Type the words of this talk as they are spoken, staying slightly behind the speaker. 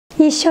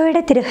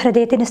ഈശോയുടെ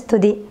തിരുഹൃദയത്തിന്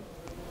സ്തുതി.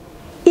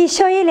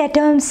 ഈശോയിൽ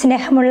ഏറ്റവും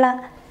സ്നേഹമുള്ള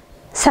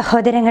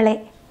സഹോദരങ്ങളെ,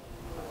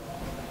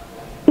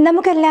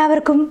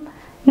 നമുക്കെല്ലാവർക്കും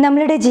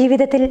നമ്മളുടെ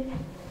ജീവിതത്തിൽ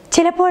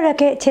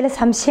ചിലപ്പോഴൊക്കെ ചില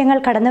സംശയങ്ങൾ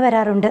കടന്നു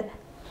വരാറുണ്ട്.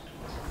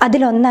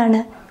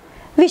 അതിലൊന്നാണ്,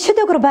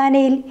 വിശുദ്ധ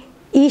കുർബാനയിൽ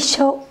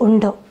ഈശോ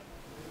ഉണ്ടോ?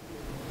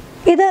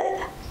 ഇത്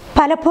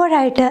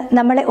പലപ്പോഴായിട്ട്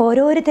നമ്മളെ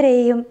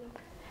ഓരോരുത്തരെയും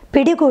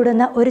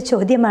പിടികൂടുന്ന ഒരു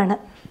ചോദ്യമാണ്.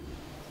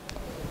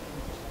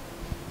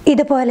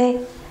 ഇതുപോലെ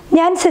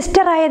ഞാൻ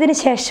സിസ്റ്ററായതിനു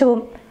ശേഷവും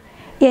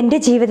എൻ്റെ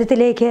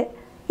ജീവിതത്തിലേക്ക്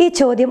ഈ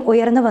ചോദ്യം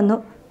ഉയർന്നു വന്നു.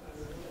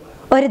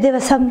 ഒരു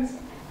ദിവസം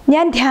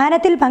ഞാൻ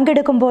ധ്യാനത്തിൽ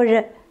പങ്കെടുക്കുമ്പോൾ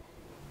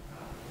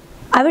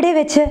അവിടെ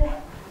വെച്ച്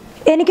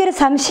എനിക്കൊരു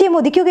സംശയം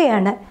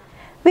ഉദിക്കുകയാണ്.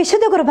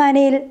 വിശുദ്ധ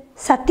കുർബാനയിൽ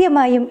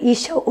സത്യമായും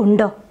ഈശോ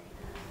ഉണ്ടോ?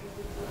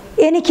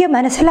 എനിക്ക്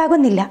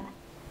മനസ്സിലാകുന്നില്ല.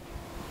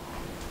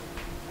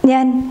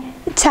 ഞാൻ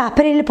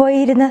ചാപ്പലിൽ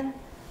പോയിരുന്ന്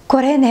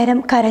കുറേ നേരം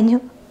കരഞ്ഞു.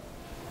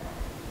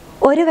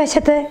 ഒരു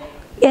വശത്ത്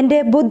എൻ്റെ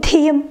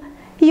ബുദ്ധിയും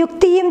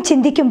യുക്തിയും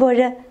ചിന്തിക്കുമ്പോൾ,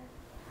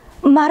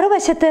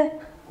 മറുവശത്ത്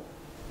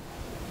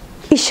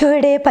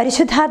ഈശോയുടെ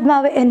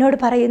പരിശുദ്ധാത്മാവ് എന്നോട്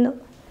പറയുന്നു,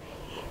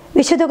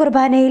 വിശുദ്ധ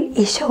കുർബാനയിൽ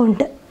ഈശോ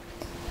ഉണ്ട്.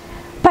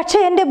 പക്ഷേ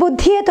എൻ്റെ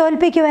ബുദ്ധിയെ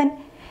തോൽപ്പിക്കുവാൻ,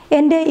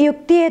 എൻ്റെ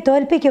യുക്തിയെ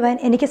തോൽപ്പിക്കുവാൻ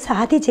എനിക്ക്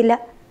സാധിച്ചില്ല.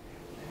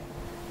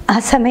 ആ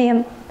സമയം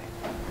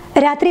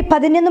രാത്രി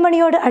 11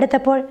 മണിയോട്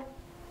അടുത്തപ്പോൾ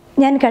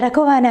ഞാൻ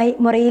കിടക്കുവാനായി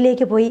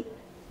മുറിയിലേക്ക് പോയി.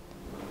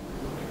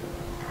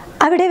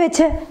 അവിടെ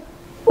വെച്ച്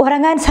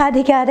ഉറങ്ങാൻ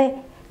സാധിക്കാതെ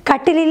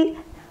കട്ടിലിൽ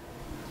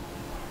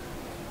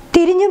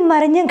തിരിഞ്ഞും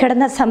മറിഞ്ഞും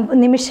കിടന്ന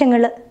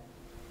നിമിഷങ്ങൾ.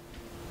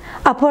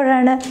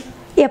 അപ്പോഴാണ്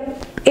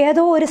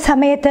ഏതോ ഒരു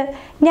സമയത്ത്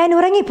ഞാൻ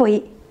ഉറങ്ങിപ്പോയി.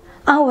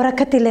 ആ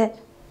ഉറക്കത്തിൽ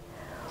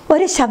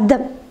ഒരു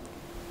ശബ്ദം,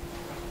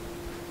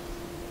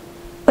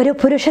 ഒരു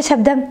പുരുഷ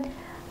ശബ്ദം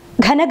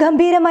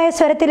ഘനഗംഭീരമായ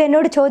സ്വരത്തിൽ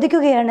എന്നോട്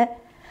ചോദിക്കുകയാണ്,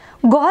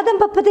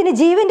 ഗോതമ്പപ്പത്തിന്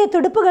ജീവൻ്റെ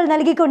തുടുപ്പുകൾ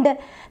നൽകിക്കൊണ്ട്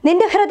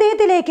നിന്റെ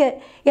ഹൃദയത്തിലേക്ക്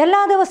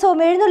എല്ലാ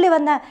ദിവസവും എഴുന്നള്ളി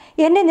വന്ന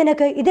എന്നെ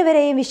നിനക്ക്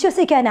ഇതുവരെയും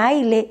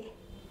വിശ്വസിക്കാനായില്ലേ?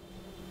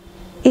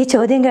 ഈ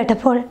ചോദ്യം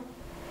കേട്ടപ്പോൾ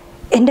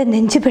എൻ്റെ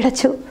നെഞ്ചു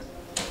പിടച്ചു.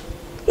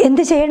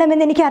 എന്തു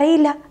ചെയ്യണമെന്ന്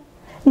എനിക്കറിയില്ല.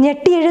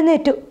 ഞെട്ടി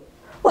എഴുന്നേറ്റു.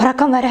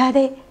 ഉറക്കം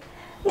വരാതെ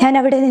ഞാൻ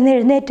അവിടെ നിന്ന്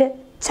എഴുന്നേറ്റ്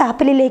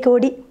ചാപ്പലിലേക്ക്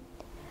ഓടി.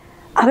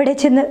 അവിടെ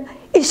ചെന്ന്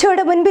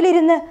ഈശോയുടെ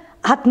മുൻപിലിരുന്ന്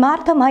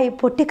ആത്മാർത്ഥമായി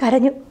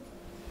പൊട്ടിക്കരഞ്ഞു.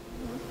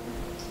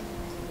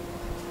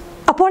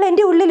 അപ്പോൾ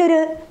എൻ്റെ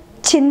ഉള്ളിലൊരു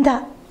ചിന്ത,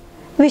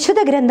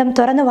 വിശുദ്ധ ഗ്രന്ഥം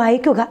തുറന്ന്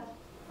വായിക്കുക.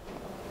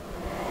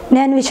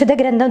 ഞാൻ വിശുദ്ധ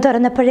ഗ്രന്ഥം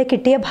തുറന്നപ്പോഴേ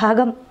കിട്ടിയ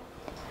ഭാഗം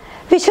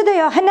വിശുദ്ധ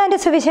യോഹന്നാൻ്റെ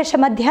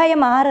സുവിശേഷം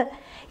അധ്യായം 6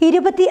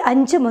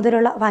 25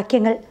 മുതലുള്ള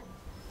വാക്യങ്ങൾ.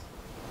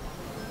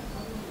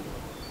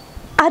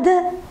 അത്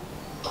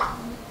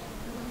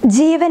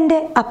ജീവൻ്റെ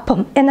അപ്പം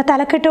എന്ന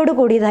തലക്കെട്ടോട്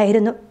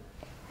കൂടിയതായിരുന്നു.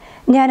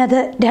 ഞാനത്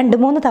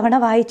 2-3 തവണ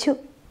വായിച്ചു.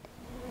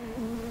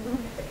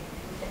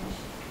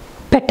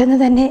 പെട്ടെന്ന്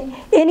തന്നെ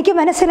എനിക്ക്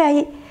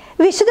മനസ്സിലായി,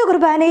 വിശുദ്ധ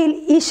കുർബാനയിൽ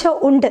ഈശോ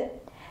ഉണ്ട്.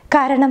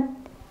 കാരണം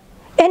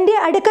എൻ്റെ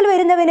അടുക്കൽ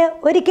വരുന്നവന്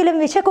ഒരിക്കലും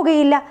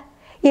വിശക്കുകയില്ല,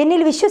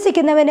 എന്നിൽ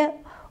വിശ്വസിക്കുന്നവന്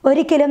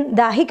ഒരിക്കലും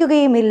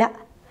ദാഹിക്കുകയുമില്ല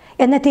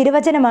എന്ന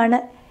തിരുവചനമാണ്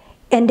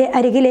എൻ്റെ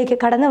അരികിലേക്ക്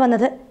കടന്നു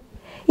വന്നത്.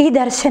 ഈ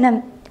ദർശനം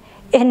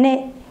എന്നെ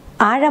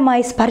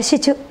ആഴമായി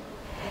സ്പർശിച്ചു.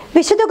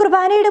 വിശുദ്ധ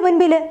കുർബാനയുടെ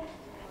മുൻപിൽ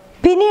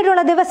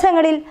പിന്നീടുള്ള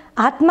ദിവസങ്ങളിൽ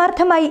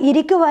ആത്മാർത്ഥമായി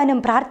ഇരിക്കുവാനും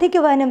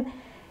പ്രാർത്ഥിക്കുവാനും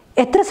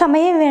എത്ര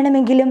സമയം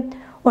വേണമെങ്കിലും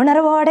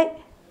ഉണർവോടെ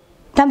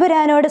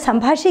തമ്പുരാനോട്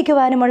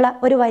സംഭാഷിക്കുവാനുമുള്ള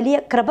ഒരു വലിയ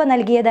കൃപ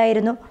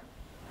നൽകിയതായിരുന്നു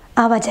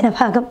ആ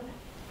വചനഭാഗം.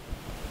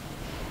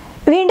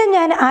 വീണ്ടും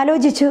ഞാൻ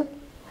ആലോചിച്ചു.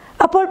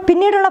 അപ്പോൾ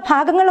പിന്നീടുള്ള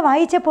ഭാഗങ്ങൾ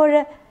വായിച്ചപ്പോൾ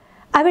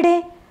അവിടെ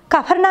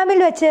കഫർനാമിൽ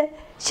വെച്ച്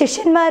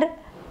ശിഷ്യന്മാർ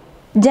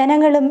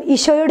ജനങ്ങളും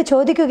ഈശോയോട്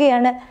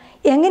ചോദിക്കുകയാണ്,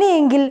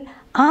 എങ്ങനെയെങ്കിൽ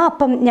ആ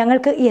അപ്പം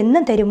ഞങ്ങൾക്ക്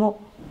എന്നും തരുമോ?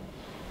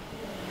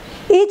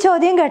 ഈ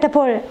ചോദ്യം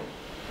കേട്ടപ്പോൾ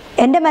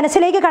എൻ്റെ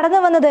മനസ്സിലേക്ക് കടന്നു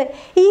വന്നത്,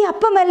 ഈ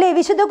അപ്പമല്ലേ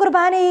വിശുദ്ധ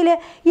കുർബാനയിൽ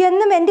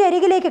എന്നും എൻ്റെ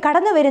അരികിലേക്ക്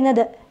കടന്നു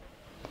വരുന്നത്?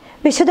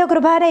 വിശുദ്ധ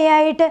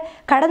കുർബാനയായിട്ട്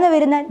കടന്നു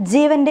വരുന്ന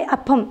ജീവൻ്റെ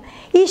അപ്പം,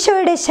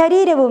 ഈശോയുടെ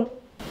ശരീരവും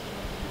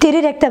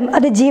തിരുരക്തം,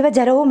 അത്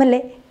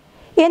ജീവജലവുമല്ലേ?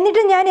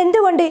 എന്നിട്ട് ഞാൻ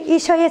എന്തുകൊണ്ട്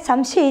ഈശോയെ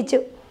സംശയിച്ചു?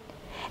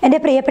 എൻ്റെ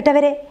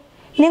പ്രിയപ്പെട്ടവരെ,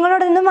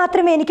 നിങ്ങളോടൊന്നും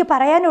മാത്രമേ എനിക്ക്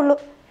പറയാനുള്ളൂ.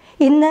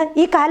 ഇന്ന്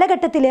ഈ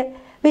കാലഘട്ടത്തിൽ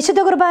വിശുദ്ധ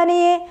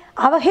കുർബാനയെ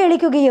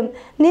അവഹേളിക്കുകയും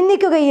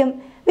നിന്ദിക്കുകയും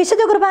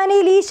വിശുദ്ധ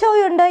കുർബാനയിൽ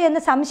ഈശോയുണ്ട്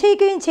എന്ന്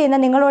സംശയിക്കുകയും ചെയ്യുന്ന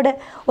നിങ്ങളോട്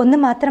ഒന്ന്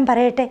മാത്രം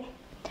പറയട്ടെ.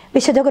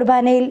 വിശുദ്ധ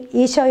കുർബാനയിൽ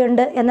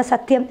ഈശോയുണ്ട് എന്ന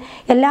സത്യം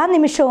എല്ലാ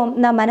നിമിഷവും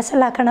നാം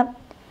മനസ്സിലാക്കണം.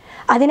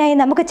 അതിനായി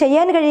നമുക്ക്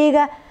ചെയ്യാൻ കഴിയുക,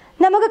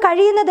 നമുക്ക്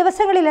കഴിയുന്ന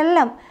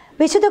ദിവസങ്ങളിലെല്ലാം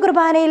വിശുദ്ധ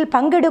കുർബാനയിൽ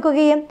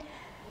പങ്കെടുക്കുകയും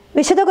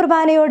വിശുദ്ധ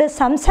കുർബാനയോട്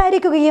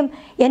സംസാരിക്കുകയും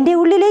എൻ്റെ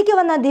ഉള്ളിലേക്ക്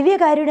വന്ന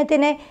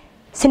ദിവ്യകാരുണ്യത്തിനെ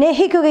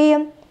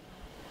സ്നേഹിക്കുകയും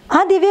ആ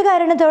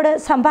ദിവ്യകാരുണ്യത്തോട്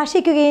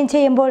സംഭാഷിക്കുകയും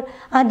ചെയ്യുമ്പോൾ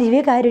ആ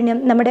ദിവ്യകാരുണ്യം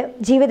നമ്മുടെ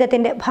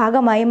ജീവിതത്തിൻ്റെ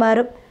ഭാഗമായി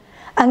മാറും.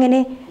 അങ്ങനെ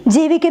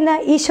ജീവിക്കുന്ന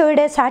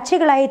ഈശോയുടെ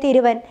സാക്ഷികളായി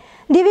തീരുവാൻ,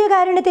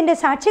 ദിവ്യകാരുണ്യത്തിൻ്റെ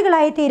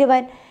സാക്ഷികളായി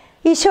തീരുവാൻ,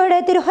 ഈശോയുടെ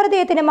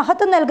തിരുഹൃദയത്തിന്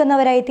മഹത്വം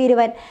നൽകുന്നവരായി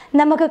തീരുവാൻ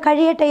നമുക്ക്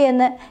കഴിയട്ടെ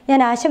എന്ന്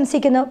ഞാൻ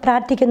ആശംസിക്കുന്നു,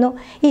 പ്രാർത്ഥിക്കുന്നു.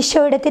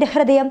 ഈശോയുടെ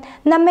തിരുഹൃദയം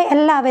നമ്മെ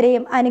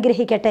എല്ലാവരെയും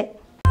അനുഗ്രഹിക്കട്ടെ.